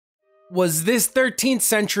Was this 13th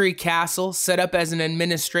century castle set up as an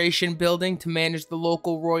administration building to manage the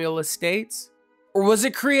local royal estates? Or was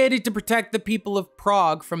it created to protect the people of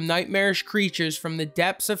Prague from nightmarish creatures from the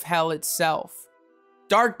depths of hell itself?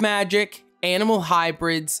 Dark magic, animal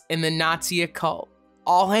hybrids, and the Nazi occult,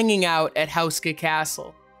 all hanging out at Houska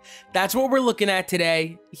Castle. That's what we're looking at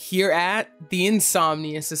today, here at the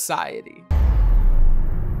Insomnia Society.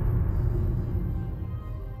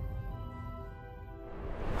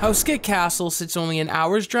 Houska Castle sits only an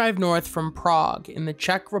hour's drive north from Prague in the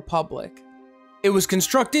Czech Republic. It was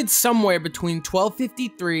constructed somewhere between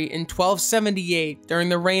 1253 and 1278 during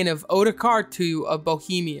the reign of Ottokar II of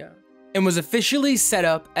Bohemia, and was officially set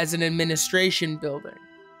up as an administration building.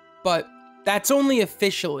 But that's only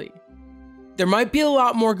officially. There might be a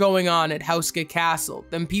lot more going on at Houska Castle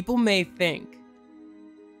than people may think.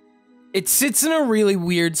 It sits in a really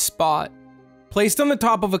weird spot, placed on the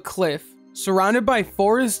top of a cliff, surrounded by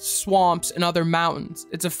forests, swamps, and other mountains.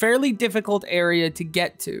 It's a fairly difficult area to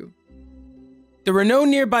get to. There were no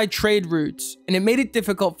nearby trade routes, and it made it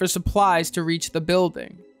difficult for supplies to reach the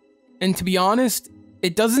building. And to be honest,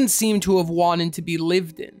 it doesn't seem to have wanted to be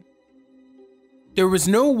lived in. There was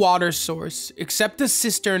no water source except a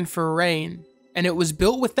cistern for rain, and it was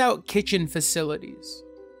built without kitchen facilities.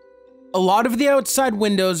 A lot of the outside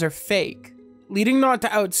windows are fake, leading not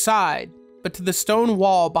to outside, but to the stone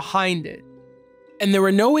wall behind it. And there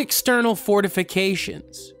were no external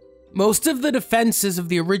fortifications. Most of the defenses of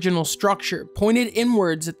the original structure pointed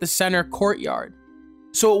inwards at the center courtyard,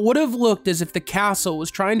 so it would have looked as if the castle was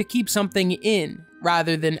trying to keep something in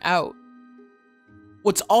rather than out.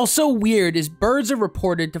 What's also weird is birds are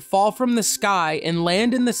reported to fall from the sky and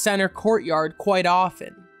land in the center courtyard quite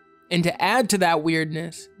often. And to add to that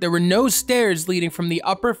weirdness, there were no stairs leading from the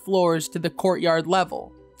upper floors to the courtyard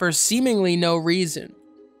level, for seemingly no reason.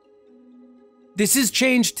 This has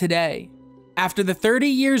changed today. After the 30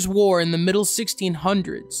 Years' War in the middle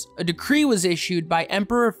 1600s, a decree was issued by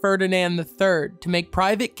Emperor Ferdinand III to make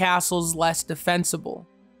private castles less defensible.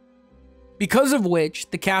 Because of which,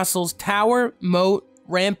 the castle's tower, moat,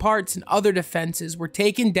 ramparts, and other defenses were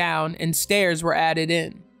taken down and stairs were added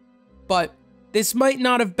in. But this might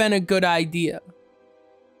not have been a good idea.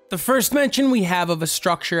 The first mention we have of a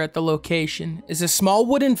structure at the location is a small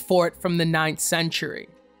wooden fort from the 9th century.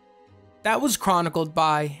 That was chronicled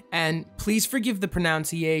by, and please forgive the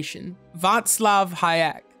pronunciation, Václav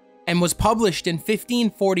Hayak, and was published in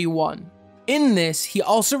 1541. In this, he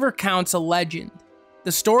also recounts a legend,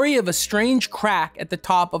 the story of a strange crack at the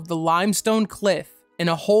top of the limestone cliff and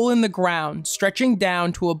a hole in the ground stretching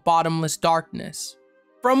down to a bottomless darkness,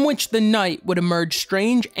 from which the night would emerge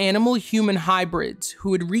strange animal-human hybrids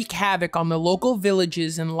who would wreak havoc on the local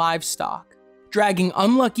villages and livestock, dragging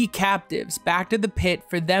unlucky captives back to the pit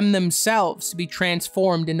for them themselves to be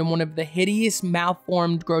transformed into one of the hideous,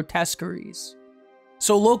 malformed grotesqueries.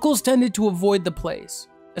 So locals tended to avoid the place,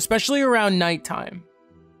 especially around nighttime.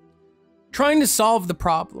 Trying to solve the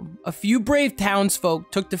problem, a few brave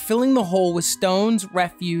townsfolk took to filling the hole with stones,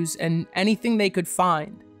 refuse, and anything they could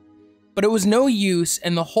find. But it was no use,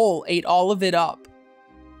 and the hole ate all of it up.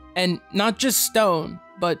 And not just stone,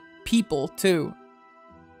 but people too.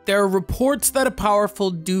 There are reports that a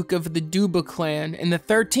powerful duke of the Duba clan in the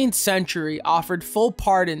 13th century offered full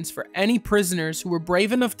pardons for any prisoners who were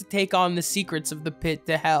brave enough to take on the secrets of the pit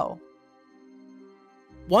to hell.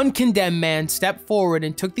 One condemned man stepped forward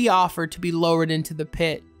and took the offer to be lowered into the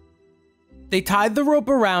pit. They tied the rope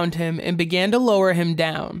around him and began to lower him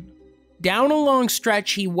down. Down a long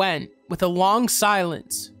stretch he went, with a long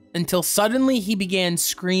silence, until suddenly he began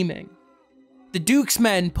screaming. The Duke's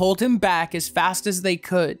men pulled him back as fast as they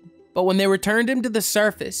could, but when they returned him to the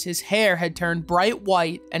surface, his hair had turned bright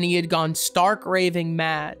white and he had gone stark raving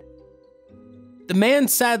mad. The man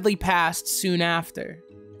sadly passed soon after,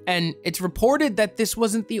 and it's reported that this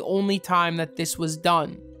wasn't the only time that this was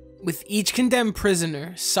done, with each condemned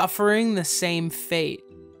prisoner suffering the same fate.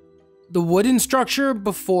 The wooden structure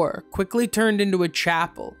before quickly turned into a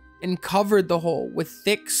chapel and covered the hole with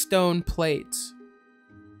thick stone plates.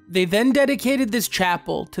 They then dedicated this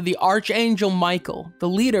chapel to the Archangel Michael, the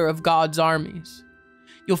leader of God's armies.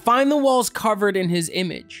 You'll find the walls covered in his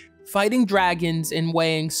image, fighting dragons and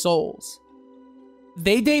weighing souls.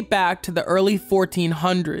 They date back to the early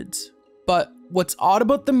 1400s, but what's odd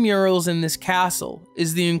about the murals in this castle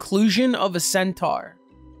is the inclusion of a centaur,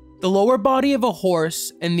 the lower body of a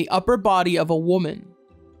horse and the upper body of a woman.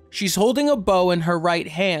 She's holding a bow in her right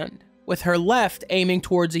hand, with her left aiming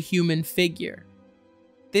towards a human figure.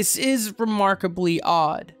 This is remarkably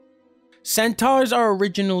odd. Centaurs are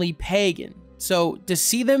originally pagan, so to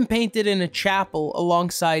see them painted in a chapel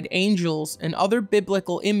alongside angels and other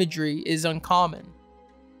biblical imagery is uncommon.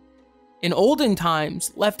 In olden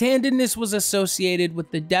times, left-handedness was associated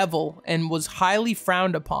with the devil and was highly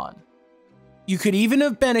frowned upon. You could even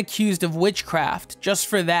have been accused of witchcraft just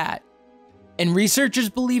for that, and researchers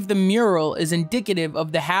believe the mural is indicative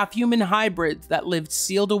of the half-human hybrids that lived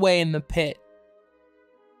sealed away in the pit.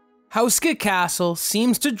 Houska Castle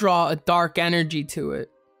seems to draw a dark energy to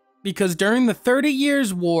it, because during the 30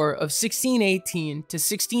 Years' War of 1618 to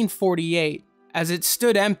 1648, as it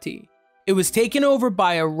stood empty, it was taken over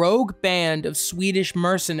by a rogue band of Swedish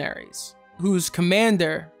mercenaries, whose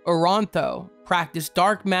commander, Oronto, practiced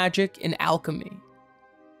dark magic and alchemy.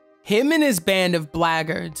 Him and his band of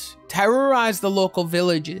blackguards terrorized the local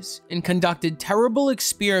villages and conducted terrible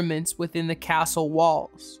experiments within the castle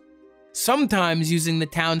walls, sometimes using the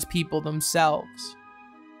townspeople themselves.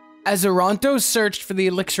 As Oronto searched for the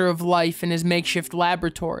elixir of life in his makeshift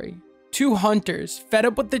laboratory, two hunters, fed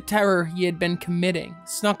up with the terror he had been committing,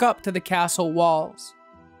 snuck up to the castle walls.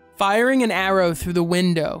 Firing an arrow through the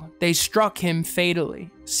window, they struck him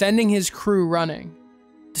fatally, sending his crew running.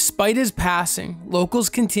 Despite his passing, locals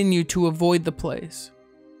continued to avoid the place.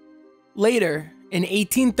 Later, in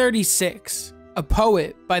 1836, a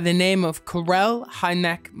poet by the name of Karel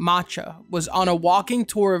Hynek Macha was on a walking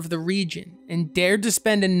tour of the region and dared to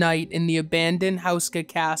spend a night in the abandoned Houska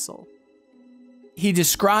Castle. He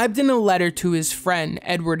described in a letter to his friend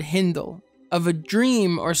Edward Hindle of a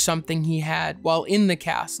dream or something he had while in the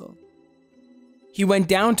castle. He went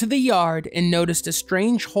down to the yard and noticed a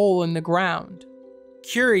strange hole in the ground.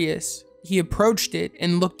 Curious, he approached it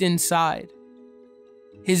and looked inside.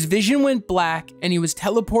 His vision went black and he was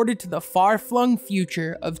teleported to the far-flung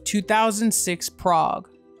future of 2006 Prague.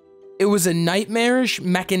 It was a nightmarish,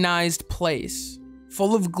 mechanized place,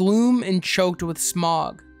 full of gloom and choked with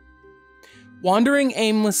smog. Wandering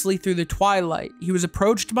aimlessly through the twilight, he was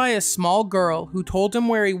approached by a small girl who told him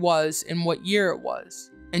where he was and what year it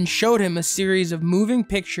was, and showed him a series of moving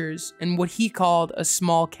pictures and what he called a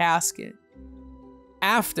small casket.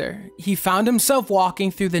 After, he found himself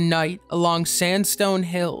walking through the night along sandstone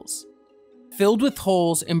hills, filled with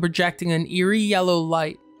holes and projecting an eerie yellow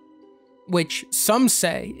light, which some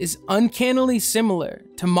say is uncannily similar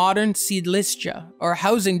to modern siedliska or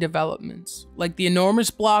housing developments, like the enormous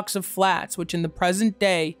blocks of flats which in the present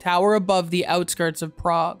day tower above the outskirts of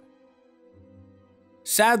Prague.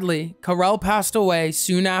 Sadly, Karel passed away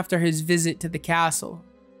soon after his visit to the castle.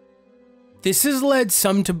 This has led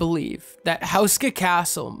some to believe that Houska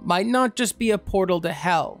Castle might not just be a portal to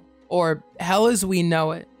hell, or hell as we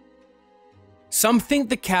know it. Some think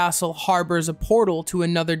the castle harbors a portal to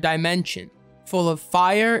another dimension, full of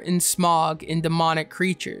fire and smog and demonic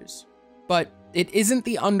creatures. But it isn't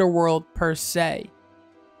the underworld per se.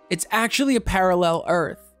 It's actually a parallel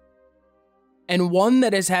Earth, and one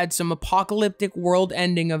that has had some apocalyptic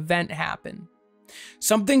world-ending event happen.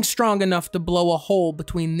 Something strong enough to blow a hole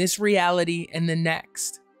between this reality and the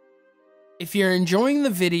next. If you're enjoying the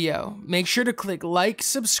video, make sure to click like,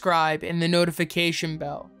 subscribe, and the notification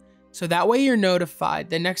bell, so that way you're notified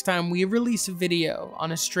the next time we release a video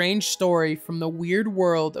on a strange story from the weird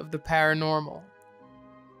world of the paranormal.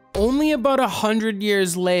 Only about 100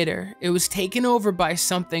 years later, it was taken over by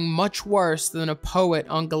something much worse than a poet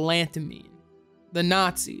on galantamine: the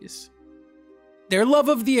Nazis. Their love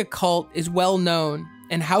of the occult is well known,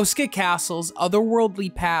 and Houska Castle's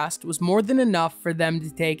otherworldly past was more than enough for them to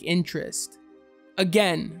take interest.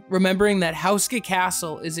 Again, remembering that Houska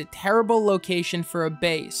Castle is a terrible location for a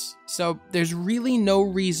base, so there's really no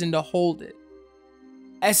reason to hold it.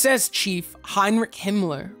 SS Chief Heinrich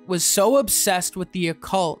Himmler was so obsessed with the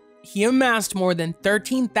occult, he amassed more than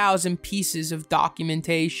 13,000 pieces of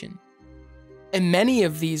documentation. And many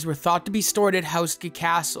of these were thought to be stored at Houska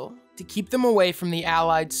Castle, to keep them away from the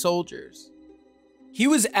Allied soldiers. He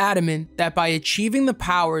was adamant that by achieving the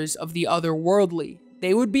powers of the otherworldly,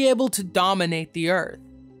 they would be able to dominate the Earth.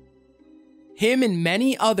 Him and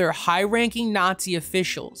many other high-ranking Nazi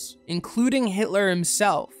officials, including Hitler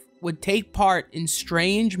himself, would take part in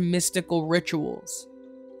strange mystical rituals.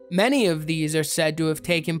 Many of these are said to have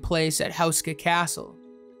taken place at Houska Castle.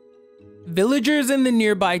 Villagers in the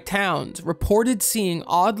nearby towns reported seeing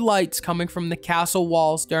odd lights coming from the castle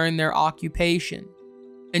walls during their occupation.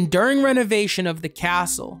 And during renovation of the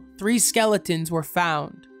castle, 3 skeletons were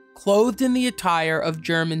found, clothed in the attire of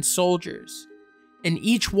German soldiers, and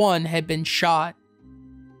each one had been shot.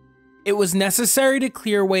 It was necessary to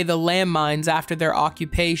clear away the landmines after their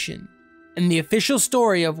occupation, and the official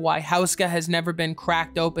story of why Houska has never been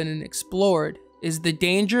cracked open and explored is the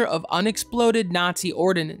danger of unexploded Nazi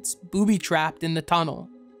ordnance booby-trapped in the tunnel.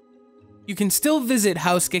 You can still visit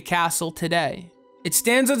Houska Castle today. It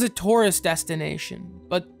stands as a tourist destination,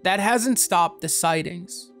 but that hasn't stopped the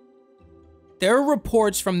sightings. There are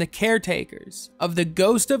reports from the caretakers of the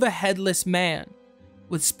ghost of a headless man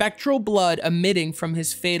with spectral blood emitting from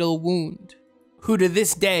his fatal wound, who to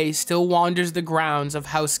this day still wanders the grounds of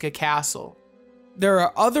Houska Castle. There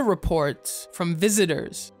are other reports from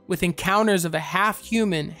visitors with encounters of a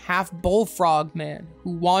half-human, half-bullfrog man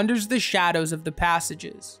who wanders the shadows of the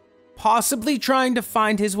passages, possibly trying to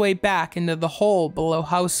find his way back into the hole below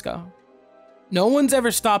Houska. No one's ever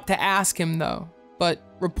stopped to ask him though, but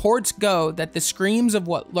reports go that the screams of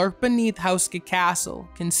what lurk beneath Houska Castle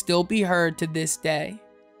can still be heard to this day.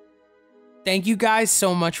 Thank you guys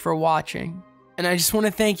so much for watching, and I just want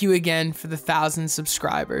to thank you again for the 1,000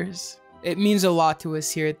 subscribers. It means a lot to us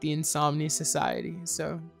here at the Insomnia Society,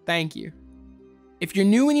 so thank you. If you're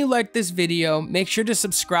new and you like this video, make sure to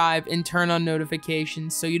subscribe and turn on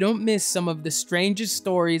notifications so you don't miss some of the strangest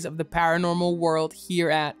stories of the paranormal world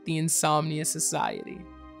here at the Insomnia Society.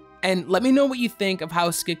 And let me know what you think of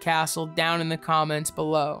Houska Castle down in the comments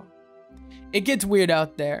below. It gets weird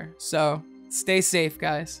out there, so stay safe,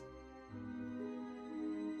 guys.